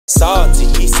Salty,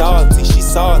 he salty, she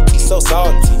salty, so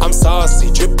salty. I'm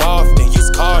saucy, drip off, then use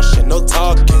caution, no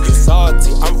talking. You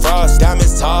salty, I'm frost,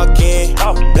 diamonds talking.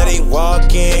 Bloody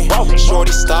walking,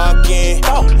 shorty stalking.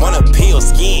 Wanna peel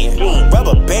skin,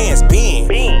 rubber bands being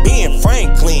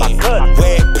Franklin.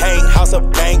 Red paint, house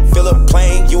of bank, fill a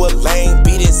plane. You a lame,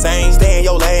 beat insane, stay in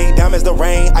your lane. Diamonds the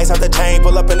rain, ice out the chain,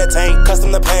 pull up in the tank,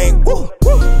 custom the paint. Woo,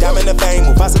 diamond the fame,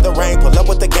 move fast at the rain, pull up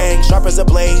with the gang, sharp as a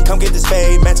blade. Come get this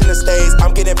fade, matching the stage.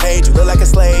 I'm getting paid, you look like a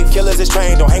slave. Killers is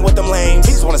trained, don't hang with them lames.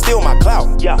 He just wanna steal my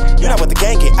clout. You're not with the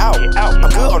gang, get out. I'm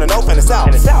good on the north and the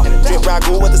south. Drip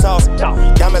ragu with the sauce.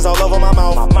 Diamonds all over my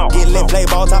mouth. Get lit, play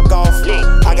ball, top golf.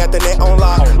 I got the net on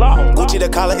lock. Gucci the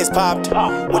collar is popped.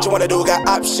 What you wanna do? Got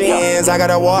options. I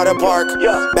got a water park.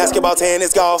 Basketball,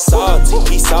 tennis, golf.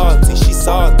 Salty, he salty, she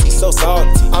salty, so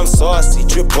salty. I'm saucy,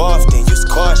 drip off, then use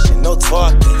caution, no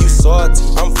talking. You salty,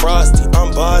 I'm frosty,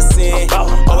 I'm bossing.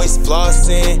 Always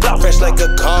flossing, fresh like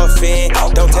a coffin.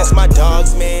 Don't test my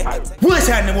dogs, man. What's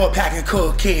happening, more packing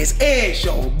cool kids? It's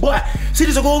your boy. See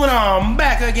this going on. I'm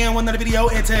back again with another video,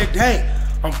 and today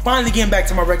I'm finally getting back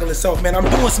to my regular self, man. I'm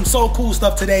doing some so cool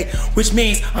stuff today, which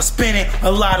means I'm spending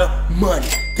a lot of money.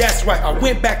 That's right, I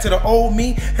went back to the old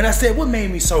me and I said, what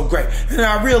made me so great? And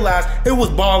I realized it was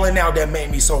balling out that made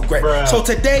me so great. Bruh. So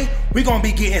today, we're gonna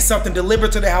be getting something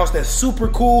delivered to the house that's super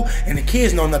cool, and the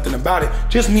kids know nothing about it.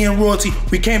 Just me and Royalty,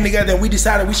 we came together and we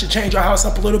decided we should change our house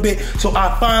up a little bit. So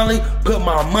I finally put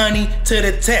my money to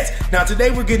the test. Now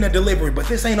today we're getting a delivery, but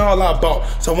this ain't all I bought.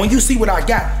 So when you see what I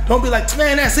got, don't be like,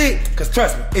 man, that's it. Cause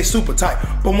trust me, it's super tight.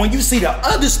 But when you see the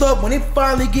other stuff, when it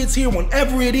finally gets here,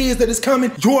 whenever it is that it's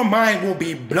coming, your mind will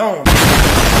be blown.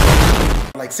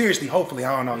 Like seriously, hopefully,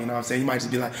 I don't know, you know what I'm saying? You might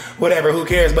just be like, whatever, who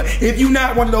cares? But if you're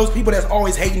not one of those people that's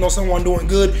always hating on someone doing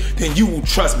good, then you will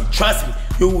trust me,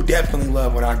 you will definitely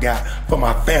love what I got for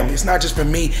my family. It's not just for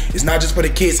me, it's not just for the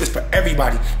kids, it's for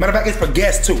everybody. Matter of fact, it's for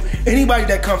guests too. Anybody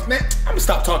that comes, man, I'm gonna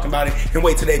stop talking about it and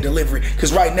wait till they deliver it.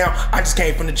 Cause right now, I just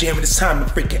came from the gym and it's time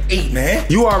to freaking eat, man.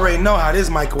 You already know how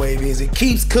this microwave is. It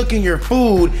keeps cooking your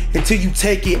food until you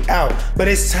take it out. But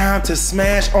it's time to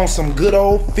smash on some good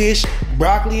old fish,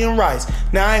 broccoli, and rice.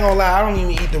 Now, I ain't gonna lie, I don't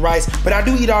even eat the rice, but I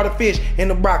do eat all the fish and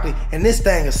the broccoli, and this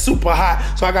thing is super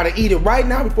hot, so I gotta eat it right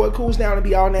now before it cools down to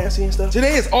be all nasty and stuff.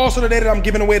 Today is also the day that I'm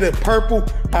giving away the purple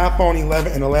iPhone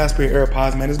 11 and the last pair of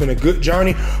AirPods, man. It's been a good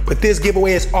journey, but this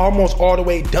giveaway is almost all the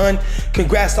way done.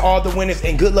 Congrats to all the winners,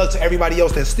 and good luck to everybody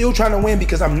else that's still trying to win,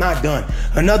 because I'm not done.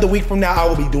 Another week from now, I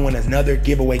will be doing another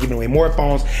giveaway, giving away more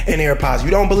phones and AirPods.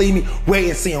 You don't believe me? Wait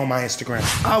and see on my Instagram.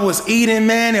 I was eating,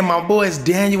 man, and my boys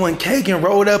Daniel and Kagan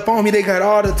rolled up on me. They got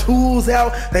all the tools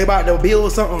out. They about to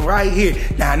build something right here.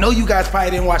 Now, I know you guys probably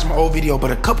didn't watch my old video,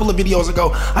 but a couple of videos ago,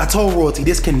 I told Royalty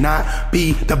this cannot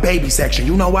be the baby section.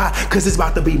 You know why? Because it's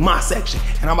about to be my section.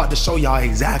 And I'm about to show y'all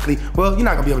exactly, well, you're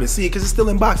not gonna be able to see it because it's still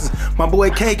in boxes. My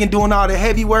boy Kagan doing all the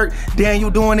heavy work.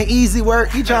 Daniel doing the easy work.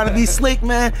 He trying to be slick,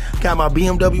 man. Got my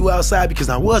BMW outside because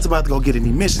I was about to go get an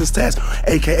emissions test,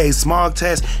 AKA smog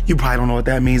test. You probably don't know what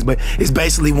that means, but it's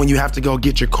basically when you have to go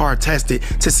get your car tested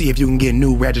to see if you can get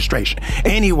new registration.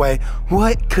 Anyway,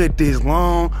 what could this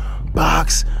long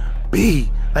box be?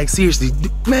 Like seriously,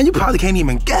 man, you probably can't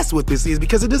even guess what this is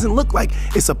because it doesn't look like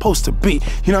it's supposed to be.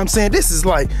 You know what I'm saying? This is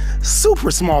like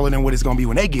super smaller than what it's gonna be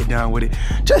when they get done with it.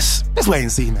 Just wait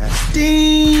and see, man.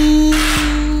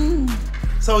 Ding!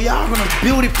 So y'all gonna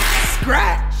build it from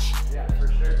scratch? Yeah, for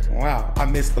sure. Wow, I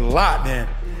missed a lot, man.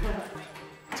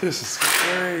 This is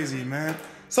crazy, man.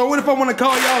 So what if I wanna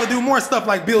call y'all to do more stuff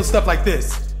like build stuff like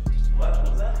this? What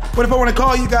was that? What if I wanna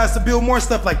call you guys to build more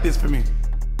stuff like this for me?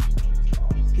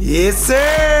 Yes,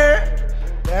 sir.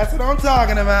 That's what I'm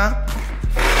talking about.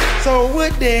 So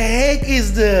what the heck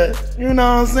is the, you know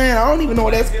what I'm saying? I don't even know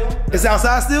what that's. It's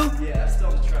outside still? Yeah, that's still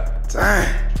in the truck.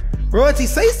 Dang. Royalty,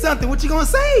 say something. What you gonna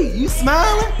say? You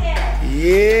smiling?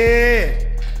 Yeah.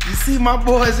 You see my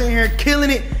boys in here killing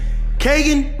it.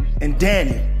 Kagan and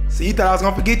Daniel. So you thought I was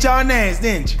gonna forget y'all names,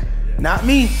 didn't you? Yeah. Not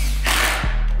me.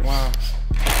 Wow.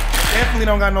 Definitely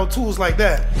don't got no tools like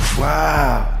that.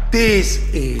 Wow. This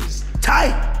is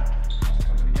tight.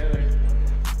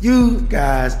 You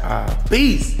guys are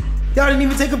beasts. Y'all didn't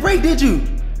even take a break, did you?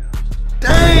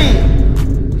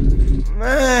 Dang.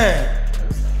 Man.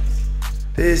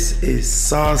 This is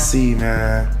saucy,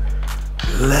 man.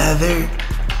 Leather.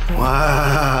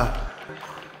 Wow.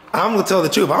 I'm gonna tell the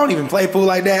truth. I don't even play pool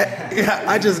like that.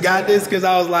 I just got this because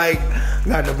I was like,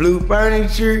 got the blue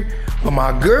furniture. But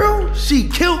my girl, she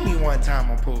killed me one time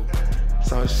on pool.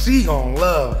 So she gonna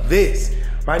love this.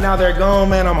 Right now they're gone,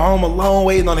 man. I'm home alone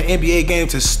waiting on the NBA game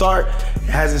to start. It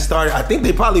hasn't started. I think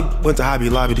they probably went to Hobby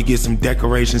Lobby to get some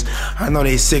decorations. I know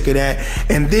they sick of that.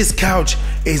 And this couch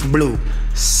is blue.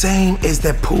 Same as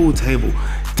that pool table.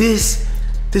 This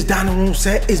dining room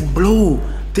set is blue.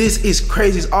 This is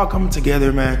crazy. It's all coming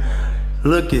together, man.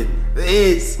 Look at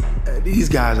this. These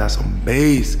guys are some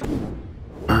bass.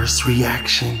 First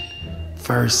reaction.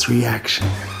 First reaction.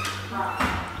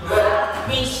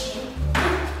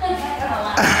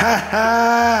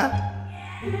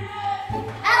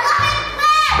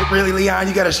 Really, Leon,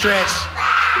 you gotta stretch.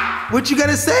 What you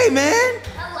gotta say, man?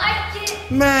 I like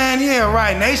it. Man, yeah,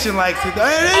 right. Nation likes it. Hey,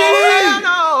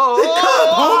 the cup,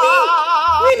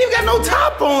 homie. We ain't even got no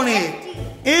top on it.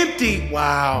 Empty.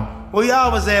 Wow. Where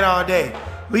y'all was at all day?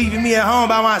 Leaving me at home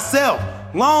by myself.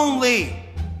 Lonely.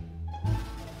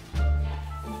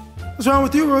 What's wrong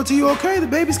with you, Roti? You okay? The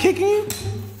baby's kicking you?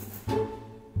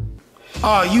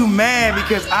 Oh, you mad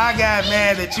because I got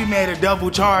mad that you made a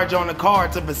double charge on the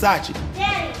card to Versace.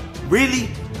 Daddy. Really?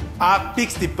 I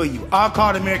fixed it for you. I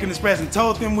called American Express and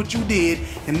told them what you did,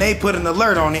 and they put an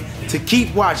alert on it to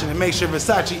keep watching and make sure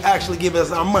Versace actually give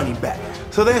us our money back.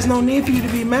 So there's no need for you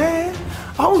to be mad.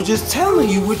 I was just telling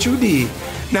you what you did.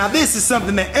 Now this is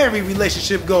something that every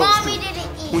relationship goes Mommy through.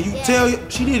 didn't eat. When you tell you,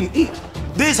 she didn't eat.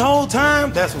 This whole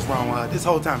time, that's what's wrong with her. This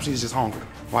whole time she's just hungry.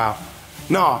 Wow.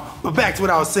 No, but back to what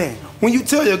I was saying. When you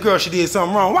tell your girl she did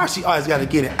something wrong, why she always gotta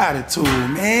get an attitude,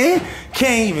 man?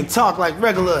 Can't even talk like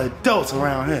regular adults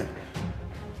around here.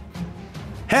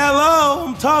 Hello,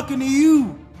 I'm talking to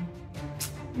you.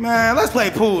 Man, let's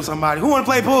play pool, somebody. Who wanna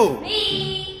play pool?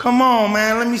 Me. Come on,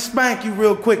 man, let me spank you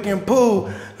real quick in pool.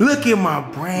 Look at my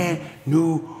brand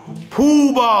new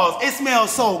pool balls. It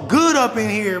smells so good up in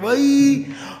here, boy.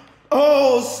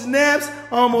 Oh, snaps.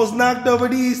 Almost knocked over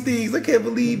these things. I can't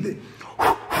believe it.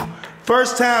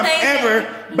 First time ever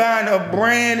buying a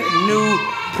brand new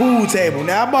pool table.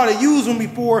 Now, I bought a used one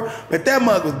before, but that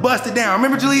mug was busted down.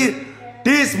 Remember, Julia?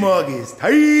 This mug is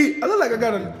tight. I look like I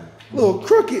got a little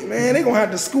crooked, man. They gonna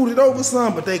have to scoot it over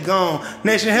some, but they gone.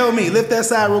 Nation, help me. Lift that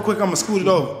side real quick. I'm gonna scoot it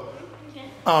over.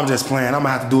 Oh, I'm just playing. I'm gonna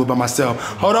have to do it by myself.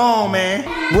 Hold on, man.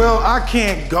 Well, I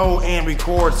can't go and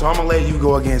record, so I'm gonna let you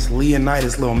go against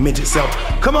Leonidas' little midget self.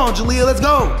 Come on, Jalea, let's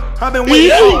go. I've been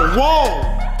waiting. Oh,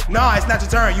 whoa. No, it's not your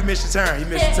turn. You missed your turn. You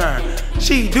missed your turn.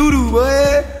 She doo-doo,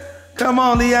 boy. Come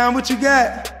on, Leon. What you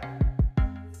got?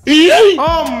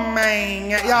 Oh,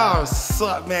 man. Y'all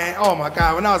suck, man. Oh, my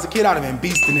God. When I was a kid, I'd have been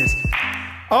beasting this.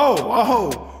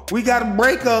 Oh. We got a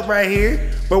breakup right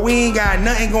here, but we ain't got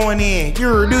nothing going in.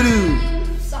 You're doo-doo.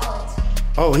 Solids.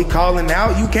 Oh, he calling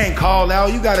out? You can't call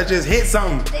out. You gotta just hit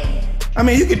something. I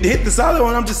mean, you could hit the solid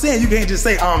one. I'm just saying, you can't just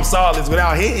say, I'm solids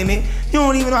without hitting it. You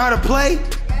don't even know how to play.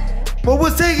 Well,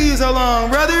 what's taking you so long,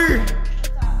 brother?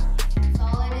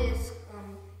 Solid is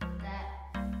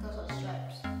those are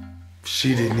stripes.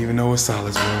 She didn't even know what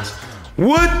solids was.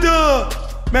 What the?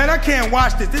 Man, I can't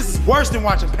watch this. This is worse than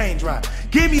watching paint dry.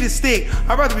 Give me the stick.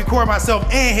 I'd rather record myself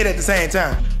and hit at the same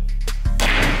time.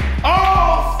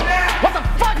 Oh, snap! What the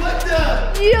fuck? What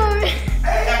the?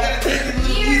 Hey, I gotta take it a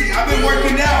little easy. I've been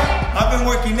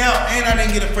working out, and I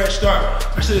didn't get a fresh start.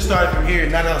 I should have started from here,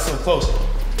 not that I was so close.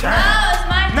 Damn. Oh, it's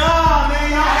my turn. Nah, man,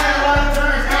 y'all had a lot of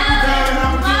turns.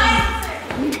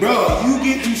 Every time. Bro, you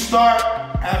get to start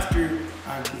after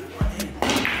I get one in.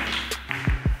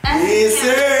 Yes,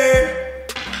 sir.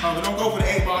 Oh, but don't go for the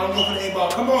 8 ball. Don't go for the 8 ball.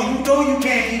 Come on, you know you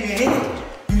can't even hit it.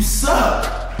 You suck.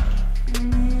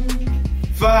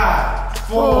 5,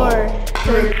 4,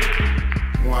 3.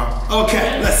 Wow.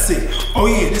 Okay, let's see. Oh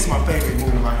yeah, this is my favorite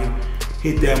move right here.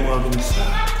 Hit that mug in the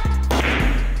side.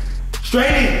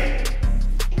 Straight in.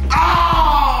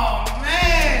 Oh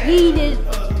man. He did.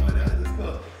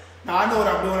 Now I know what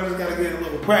I'm doing. I just gotta get a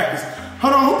little practice.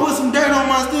 Hold on, who put some dirt on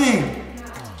my thing?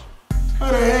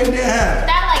 How the heck did that happen?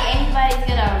 Not like anybody's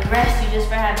gonna arrest you just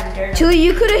for having dirt. Chewie,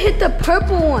 you could have hit the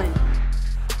purple one.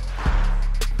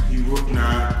 You whoop,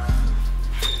 nah.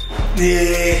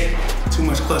 Yeah, too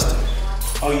much cluster.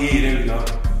 Oh yeah, there we go.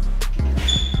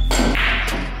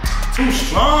 Too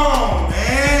strong,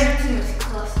 man. Too much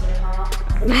cluster, huh?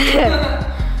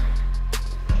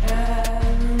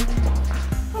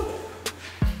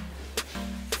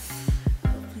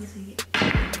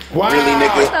 Wow. Really,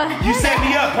 nigga? You set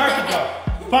me up perfect though.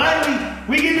 Finally,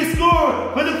 we get the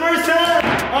score for the first time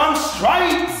on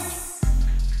stripes.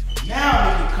 Now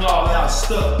we can call out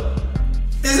stuff.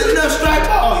 Is it enough stripe?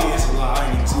 Oh yeah, it's a lot. I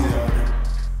didn't even see that already.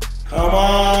 Come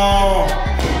on.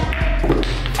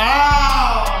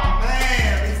 Oh man,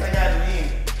 at least I got it in.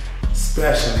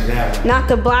 Especially that one. Not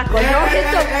the black one. Don't hit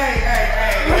the. Hey,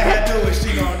 let her do what she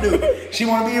gonna do. She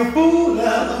wanna be a fool? Let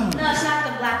her lose. No, it's not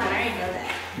the black one. I already know that.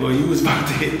 Well, you was about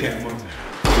to hit that one.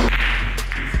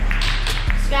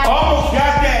 Almost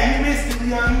got that. You missed it,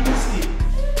 Leon. You missed it.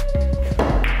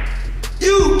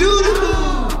 You doo-doo.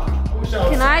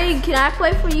 Can I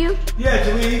play for you? Yeah,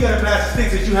 Jalea, you gotta pass the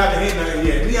sticks that you haven't hit nothing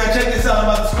yet. Leon, check this out. I'm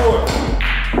about to score.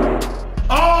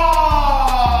 Oh!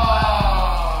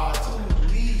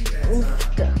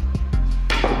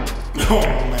 Oh,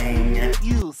 man.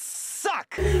 You suck.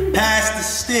 Pass the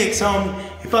sticks, homie.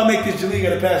 If I make this, Jalea, you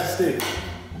gotta pass the stick.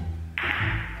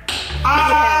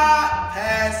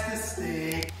 Pass the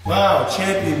stick. Wow,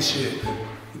 championship.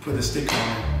 You put a stick on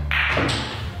it.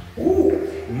 Ooh,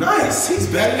 nice. He's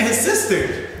better than his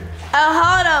sister.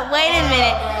 Hold up, wait a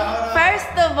minute.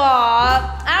 First of all,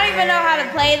 I don't even know how to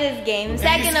play this game.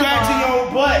 Second of all, scratching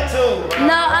your butt too. Bro.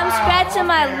 no, I'm scratching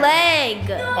my leg.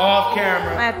 Off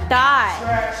camera. My thigh.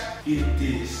 Scratch. Get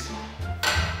this.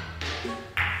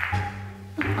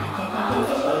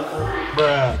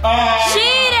 Bruh.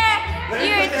 Cheater!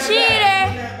 You're a cheater.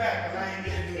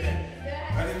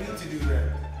 I didn't need to do that.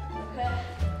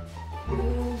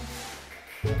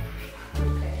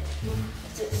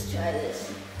 Just try this.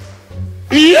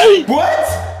 What?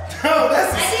 No,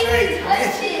 that's a straight.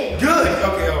 Touch it. Good.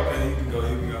 Okay, you can go.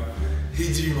 Here we go.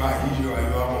 You right. You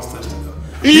almost touched it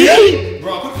though.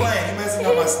 Bro, quit playing. You messing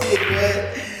up my stick, man.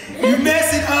 You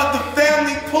messing up the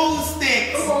family pool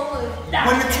sticks.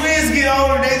 When the twins get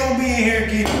older, they gonna be in here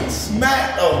getting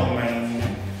smacked. Oh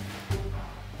man.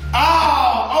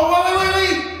 Oh,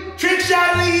 wait. Trick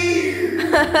shot of the year.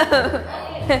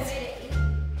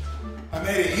 I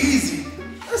made it easy.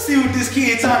 Let's see what this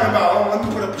kid talking about. Oh, let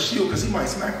me put up a shield because he might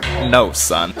smack him. No,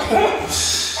 son.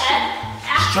 Stripes,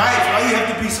 why you have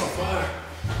to be so far?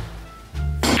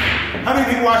 How many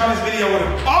people watching this video with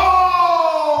him?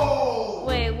 Oh!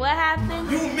 Wait, what happened?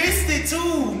 You missed it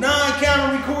too.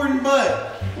 Non-camera recording,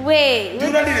 but. Wait.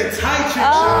 Dude, I need a tight trick.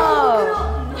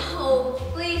 Oh. No,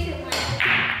 please hit my.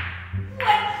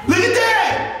 Look at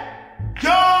that! Yo!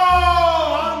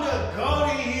 I'm the goat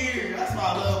in here. That's why I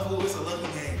love pool. It's a lucky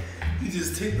game. You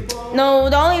just take the ball. No,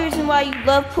 the only reason why you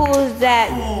love pool is that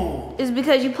Oh. is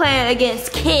because you're playing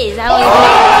against kids. I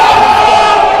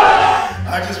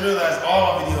just realized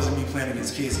all videos of me playing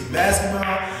against kids in basketball.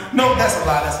 No, that's a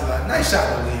lie. Nice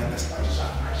shot, Leon. That's a nice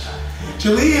shot.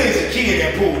 Jalea is a kid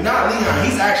at pool, not Leon.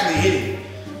 He's actually hitting.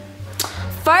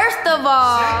 First of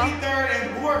all, Second, third, and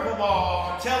fourth of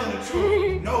all, I'm telling the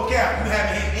truth. No cap, you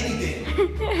haven't hit anything.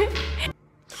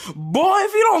 Boy,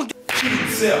 if you don't Cheating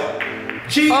yourself.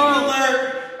 Cheating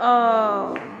alert.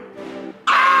 oh.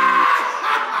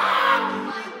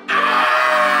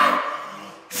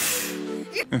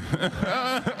 You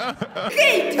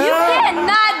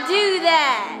cannot do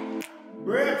that.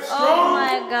 Rip strong. Oh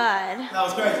my god. That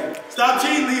was crazy. Stop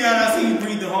cheating, Leon. I see you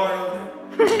breathing hard over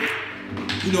there.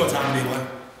 You know what time it is, man.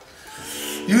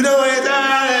 You know what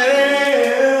time it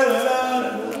is.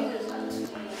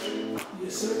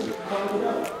 Yes, sir. Call it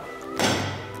out.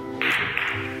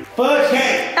 Fudge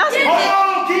cake. That's it. Hold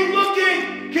on. Keep looking.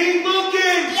 Keep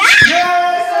looking. Yeah.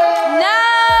 Yes, sir. No.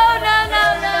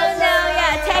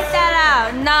 Yeah, take that out.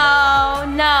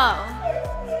 No.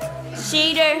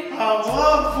 Cheater. I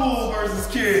love pool versus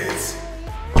kids.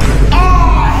 Oh,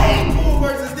 I hate pool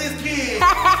versus this kid.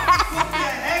 What the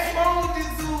heck wrong with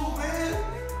this dude, man?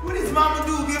 What his mama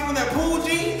do? Give him that pool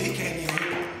gene? He can't get hit.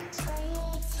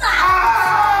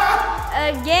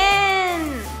 Again.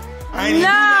 I ain't even do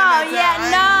nothing that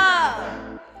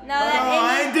time. No, I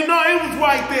ain't did no, it was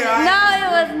right there. No, it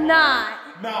was not.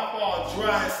 Mouth all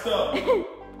dry and stuff.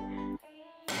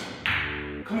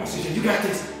 Come on, CJ, you got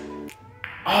this.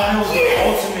 Oh, that was the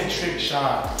ultimate trick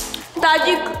shot. Thought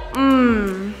you.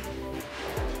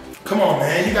 Come on,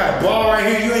 man. You got a ball right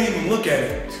here. You ain't even look at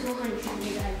it.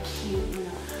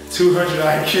 200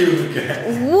 IQ. Look at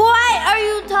it. What are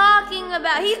you talking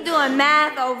about? He's doing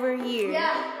math over here.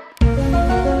 Yeah.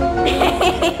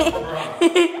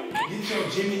 Get your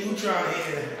Jimmy Neutron in.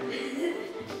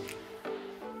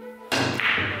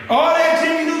 All that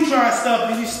Jimmy Neutron stuff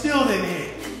and you still didn't hit.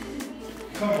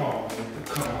 Come on,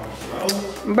 bro.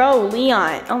 Bro,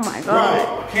 Leon. Oh my god. Bro,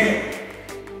 I can't.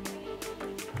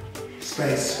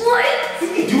 Space. What? You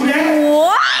can do that?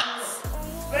 What?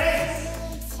 Space.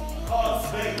 Call it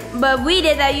space. But we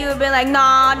did that, you would have been like,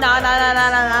 nah.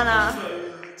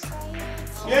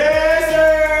 Yes,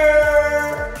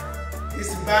 sir.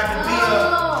 It's about to be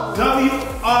a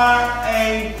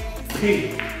WRAP.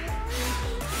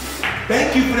 Thank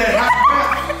you for that hot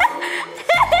breath.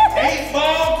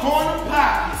 8-ball corner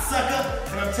pop, you sucker.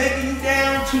 And I'm taking you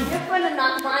down too. You're gonna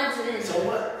knock mine in. So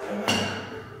what?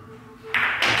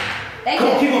 Thank Come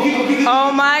on, you. keep on.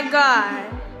 Oh my god.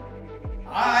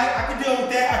 Alright, I can deal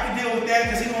with that.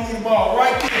 Because he's gonna leave the ball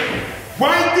right there.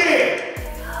 Right there.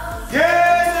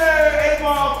 Yes, sir.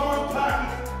 8-ball corn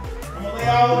pocket. I'm gonna lay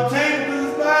all over the table for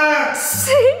this box.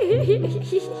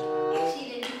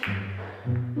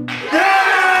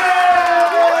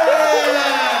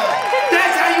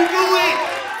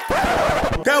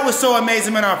 That was so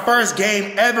amazing, man. Our first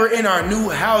game ever in our new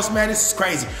house, man. This is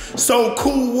crazy. So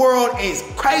Cool World is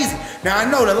crazy. Now, I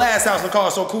know the last house was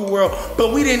called So Cool World,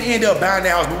 but we didn't end up buying the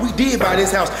house, but we did buy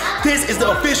this house. This is the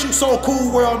official So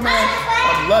Cool World, man.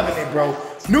 I'm loving it, bro.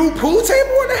 New pool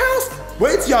table in the house?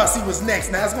 Wait till y'all see what's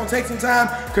next. Now, it's gonna take some time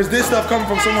because this stuff coming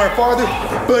from somewhere farther,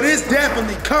 but it's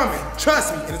definitely coming.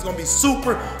 Trust me, and it's gonna be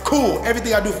super cool.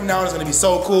 Everything I do from now on is gonna be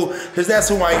so cool because that's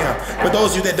who I am. For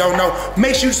those of you that don't know,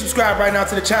 make sure you subscribe right now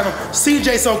to the channel.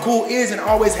 CJ So Cool is and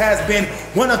always has been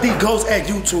one of the goats at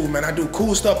YouTube, man. I do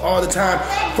cool stuff all the time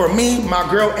for me, my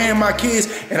girl, and my kids.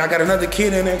 And I got another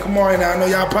kid in there, Kamari. Now, I know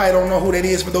y'all probably don't know who that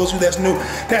is. For those of you that's new,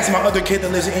 that's my other kid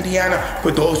that lives in Indiana.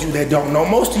 For those of you that don't know,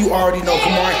 most of you already know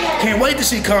Kamari. Can't wait till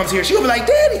she comes here. She'll be like,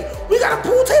 Daddy, we got a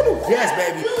pool table? Yes,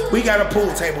 baby, we got a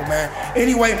pool table, man.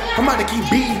 Anyway, I'm about to keep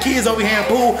beating kids over here in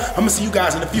pool. I'm gonna see you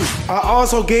guys in the future. I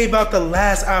also gave out the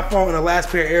last iPhone and the last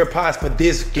pair of AirPods for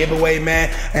this giveaway, man.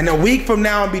 And a week from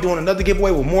now, I'll be doing another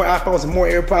giveaway with more iPhones and more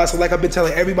AirPods. So like I've been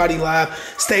telling everybody live,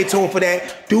 stay tuned for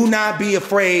that. Do not be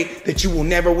afraid that you will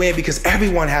never win because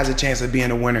everyone has a chance of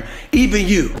being a winner, even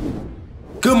you.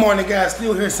 Good morning, guys.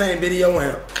 Still here, same video,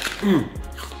 and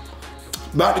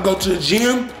about to go to the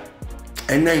gym,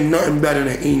 and ain't nothing better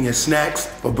than eating your snacks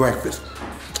for breakfast.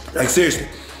 Like seriously,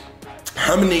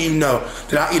 how many of you know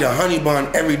that I eat a honey bun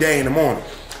every day in the morning?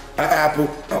 An apple,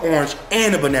 an orange,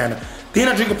 and a banana. Then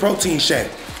I drink a protein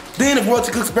shake. Then if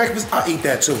Royalty cooks breakfast, I eat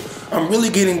that too. I'm really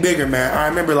getting bigger, man. I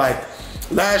remember like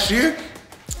last year,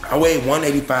 I weighed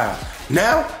 185.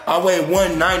 Now, I weigh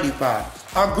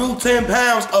 195. I grew 10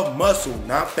 pounds of muscle,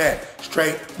 not fat,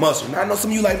 straight muscle. Now I know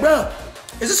some of you like, bro,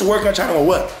 is this a workout channel or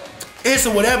what? It's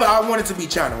a whatever I want it to be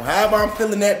channel. However I'm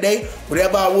feeling that day,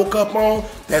 whatever I woke up on,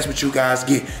 that's what you guys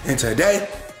get. And today,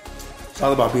 it's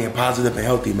all about being positive and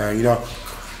healthy, man, you know?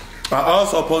 I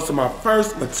also posted my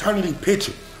first maternity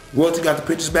picture. Royalty got the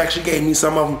pictures back. She gave me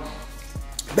some of them.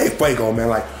 They fuego, man,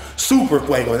 like super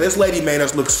fuego. This lady made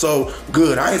us look so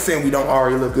good. I ain't saying we don't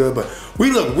already look good, but we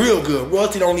look real good.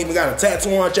 Royalty don't even got a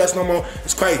tattoo on her chest no more.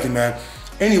 It's crazy, man.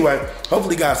 Anyway,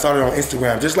 hopefully you guys saw it on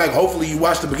Instagram. Just like hopefully you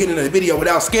watched the beginning of the video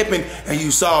without skipping and you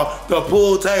saw the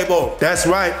pool table. That's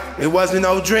right, it wasn't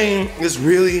no dream. It's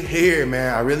really here,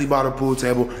 man. I really bought a pool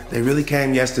table. They really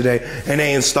came yesterday and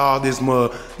they installed this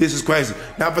mug. This is crazy.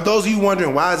 Now for those of you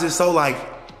wondering why is it so like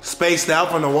spaced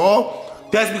out from the wall,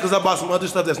 that's because I bought some other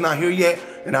stuff that's not here yet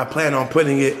and I plan on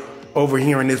putting it over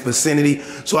here in this vicinity.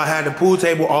 So I had the pool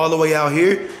table all the way out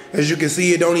here. As you can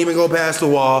see, it don't even go past the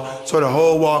wall. So the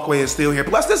whole walkway is still here.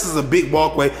 Plus, this is a big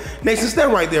walkway. Nathan,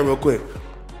 stand right there real quick.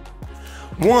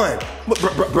 One,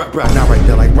 bruh, not right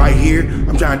there, like right here.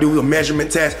 I'm trying to do a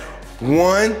measurement test.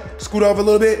 One, scoot over a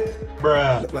little bit.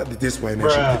 Bruh. Like this way,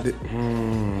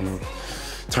 Nathan.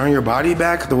 Turn your body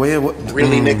back the way it was.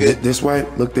 Really, nigga? This way,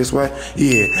 look this way.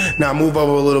 Yeah, now move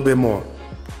over a little bit more.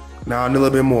 Now a little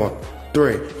bit more.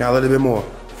 3, now a little bit more.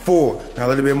 4, now a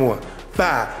little bit more.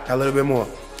 5, now a little bit more.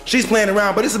 She's playing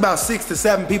around, but it's about 6 to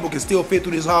 7 people can still fit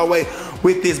through this hallway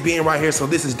with this being right here, so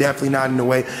this is definitely not in the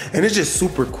way. And it's just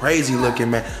super crazy looking,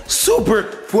 man. Super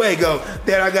fuego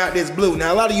that I got this blue.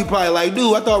 Now, a lot of you probably like,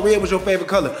 dude, I thought red was your favorite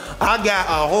color. I got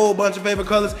a whole bunch of favorite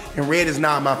colors, and red is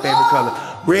not my favorite color.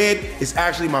 Red is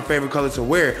actually my favorite color to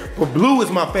wear, but blue is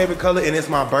my favorite color, and it's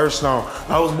my birthstone.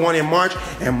 I was born in March,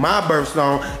 and my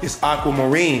birthstone is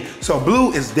aquamarine. So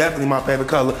blue is definitely my favorite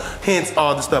color, hence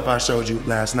all the stuff I showed you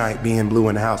last night being blue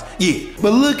in the house. Yeah,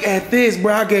 but look at this,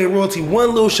 bro. I gave Royalty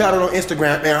one little shout out on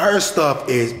Instagram, and her stuff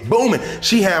is booming.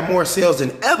 She had more sales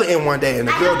than ever in one day, and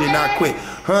the girl did not quit.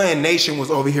 Her and Nation was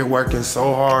over here working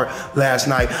so hard last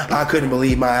night. I couldn't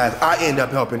believe my eyes. I ended up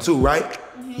helping too, right?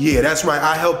 Yeah, that's right.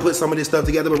 I helped put some of this stuff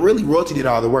together, but really Royalty did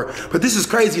all the work. But this is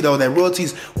crazy though, that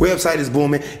Royalty's website is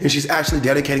booming and she's actually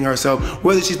dedicating herself,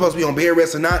 whether she's supposed to be on bed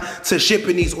rest or not, to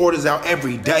shipping these orders out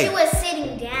every day. She was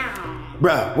sitting down.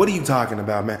 Bruh, what are you talking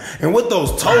about, man? And what those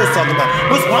toes talking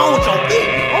about? What's wrong with your feet?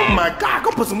 Oh my God,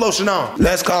 go put some lotion on.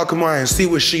 Let's call Kamari and see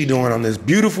what she doing on this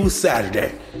beautiful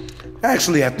Saturday.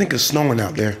 Actually, I think it's snowing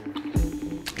out there.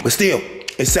 But still,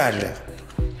 it's Saturday.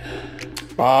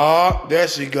 Oh, there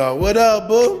she go. What up,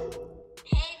 boo?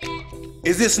 Hey, Dad.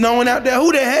 Is it snowing out there?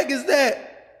 Who the heck is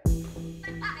that?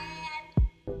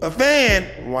 A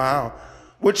fan? Wow.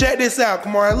 Well, check this out,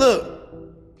 Kamari, look.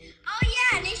 Oh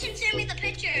yeah, Nation sent me the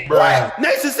picture. What?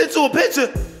 Nation sent you a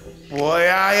picture? Boy,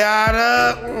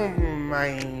 oh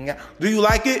my God. Do you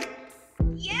like it?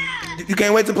 Yeah. You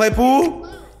can't wait to play pool?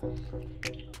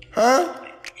 Huh?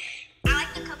 I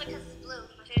like the color because it's blue.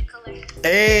 My favorite color.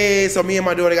 Hey, so me and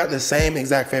my daughter got the same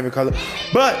exact favorite color.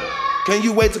 But can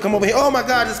you wait to come over here? Oh my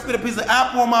God, just spit a piece of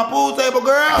apple on my pool table,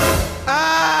 girl.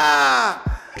 Ah,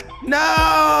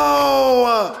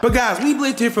 no. But guys, we've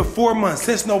lived here for 4 months,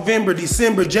 since November,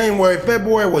 December, January,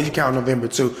 February. Well, you count November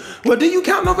too. Well, do you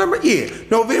count November? Yeah,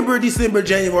 November, December,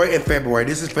 January, and February.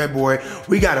 This is February.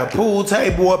 We got a pool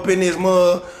table up in this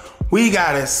mug. We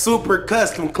got a super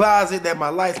custom closet that my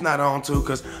light's not on to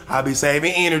because I'll be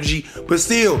saving energy. But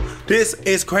still, this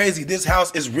is crazy. This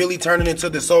house is really turning into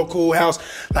the so cool house.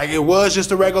 Like it was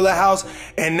just a regular house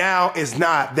and now it's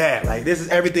not that. Like this is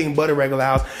everything but a regular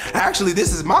house. Actually,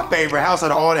 this is my favorite house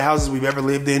out of all the houses we've ever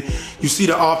lived in. You see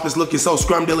the office looking so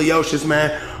scrumdiddlyocious,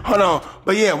 man. Hold on.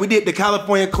 But yeah, we did the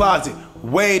California closet.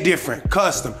 Way different,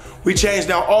 custom. We changed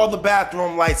out all the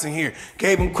bathroom lights in here.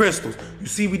 Gave them crystals. You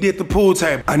see, we did the pool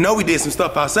table. I know we did some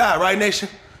stuff outside, right, Nation?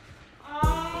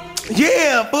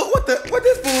 Yeah, but what this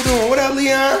fool doing? What up,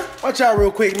 Leon? Watch out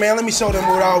real quick, man. Let me show them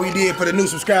what all we did for the new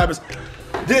subscribers.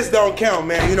 This don't count,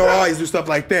 man. You know, I always do stuff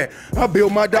like that. I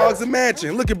built my dogs a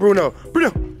mansion. Look at Bruno.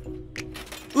 Bruno.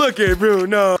 Look at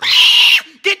Bruno.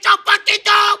 Get your fucking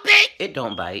dog, bitch! It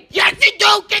don't bite. Yes, it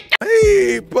do! Get the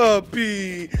Hey,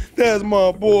 puppy. That's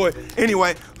my boy.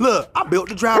 Anyway, look, I built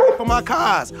the driveway for my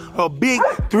cars. A big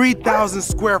 3,000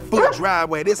 square foot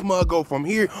driveway. This mug go from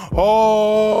here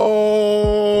all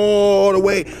the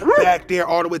way back there,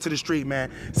 all the way to the street,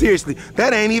 man. Seriously,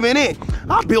 that ain't even it.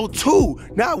 I built two,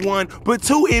 not one, but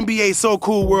two NBA So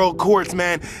Cool World courts,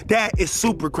 man. That is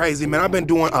super crazy, man. I've been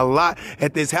doing a lot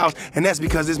at this house, and that's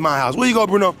because it's my house. Where you go,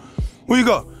 Bruno? Where you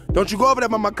go? Don't you go over there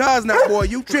by my cars now, boy.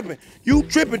 You tripping. You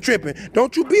tripping.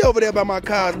 Don't you be over there by my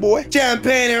cars, boy.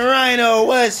 Champagne and Rhino,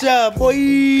 what's up, boy?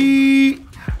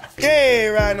 Hey,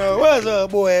 Rhino, what's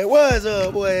up, boy? What's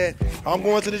up, boy? I'm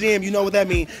going to the gym. You know what that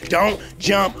means. Don't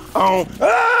jump on.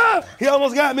 Ah! He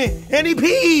almost got me. And he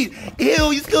peed.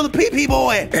 Ew, you still the pee-pee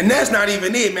boy. And that's not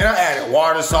even it, man. I added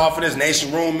water softeners.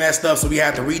 Nation room messed up, so we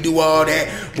had to redo all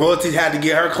that. Royalty had to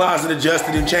get her closet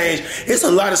adjusted and changed. It's a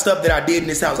lot of stuff that I did in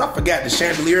this house. I forgot the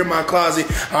chandelier in my closet.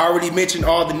 I already mentioned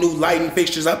all the new lighting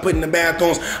fixtures I put in the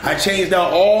bathrooms. I changed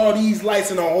out all these lights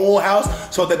in the whole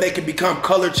house so that they can become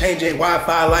color changing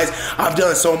Wi-Fi lights. I've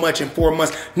done so much in 4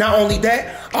 months. Not only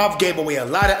that, I've gave away a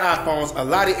lot of iPhones, a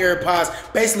lot of AirPods,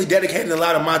 basically dedicated a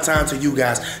lot of my time to you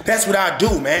guys. That's what I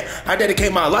do, man. I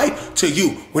dedicate my life to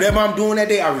you. Whatever I'm doing that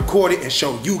day, I record it and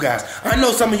show you guys. I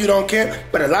know some of you don't care,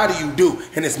 but a lot of you do,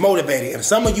 and it's motivating. And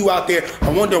some of you out there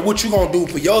are wondering what you're gonna do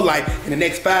for your life in the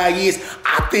next 5 years.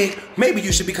 I think maybe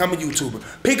you should become a YouTuber.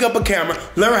 Pick up a camera,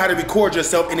 learn how to record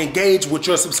yourself, and engage with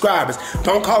your subscribers.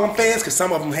 Don't call them fans, because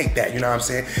some of them hate that, you know what I'm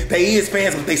saying? They is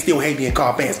fans, but they still hate being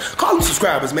called fans. Call them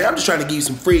subscribers, man. I'm just trying to give you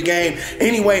some free game.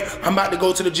 Anyway, I'm about to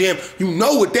go to the gym. You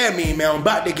know what that means, man. I'm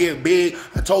about to get big.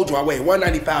 I told you I weigh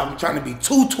 195. I'm trying to be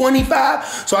 225,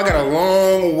 so I got a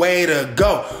long way to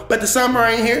go. But the summer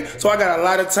ain't here, so I got a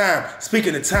lot of time.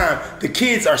 Speaking of time, the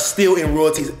kids are still in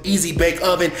Royalty's Easy Bake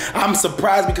Oven. I'm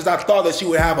surprised because I thought that she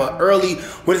would have an early,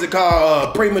 what is it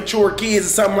called, premature kids or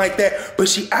something like that, but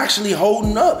she actually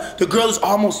holding up. The girl is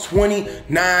almost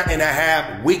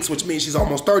 29.5 weeks, which means she's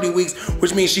almost 30 weeks,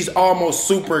 which means she's almost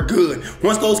super good.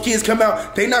 Once those kids come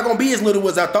out, they not gonna be as little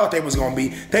as I thought they was gonna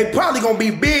be. They probably gonna be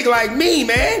big like me,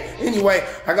 man. Anyway,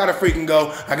 I gotta freaking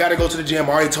go. I gotta go to the gym.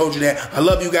 I already told you that. I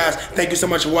love you guys. Thank you so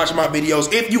much for watching my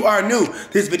videos. If you are new,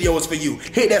 this video is for you.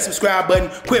 Hit that subscribe button.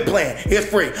 Quit playing. It's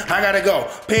free. I gotta go.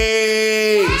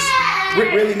 Peace.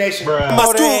 Really, Nation? My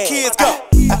school kids go.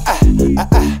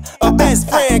 My best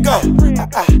friend go.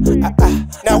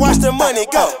 Now watch the money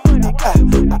go.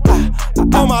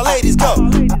 All my ladies go.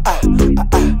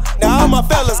 Now all my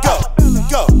fellas go.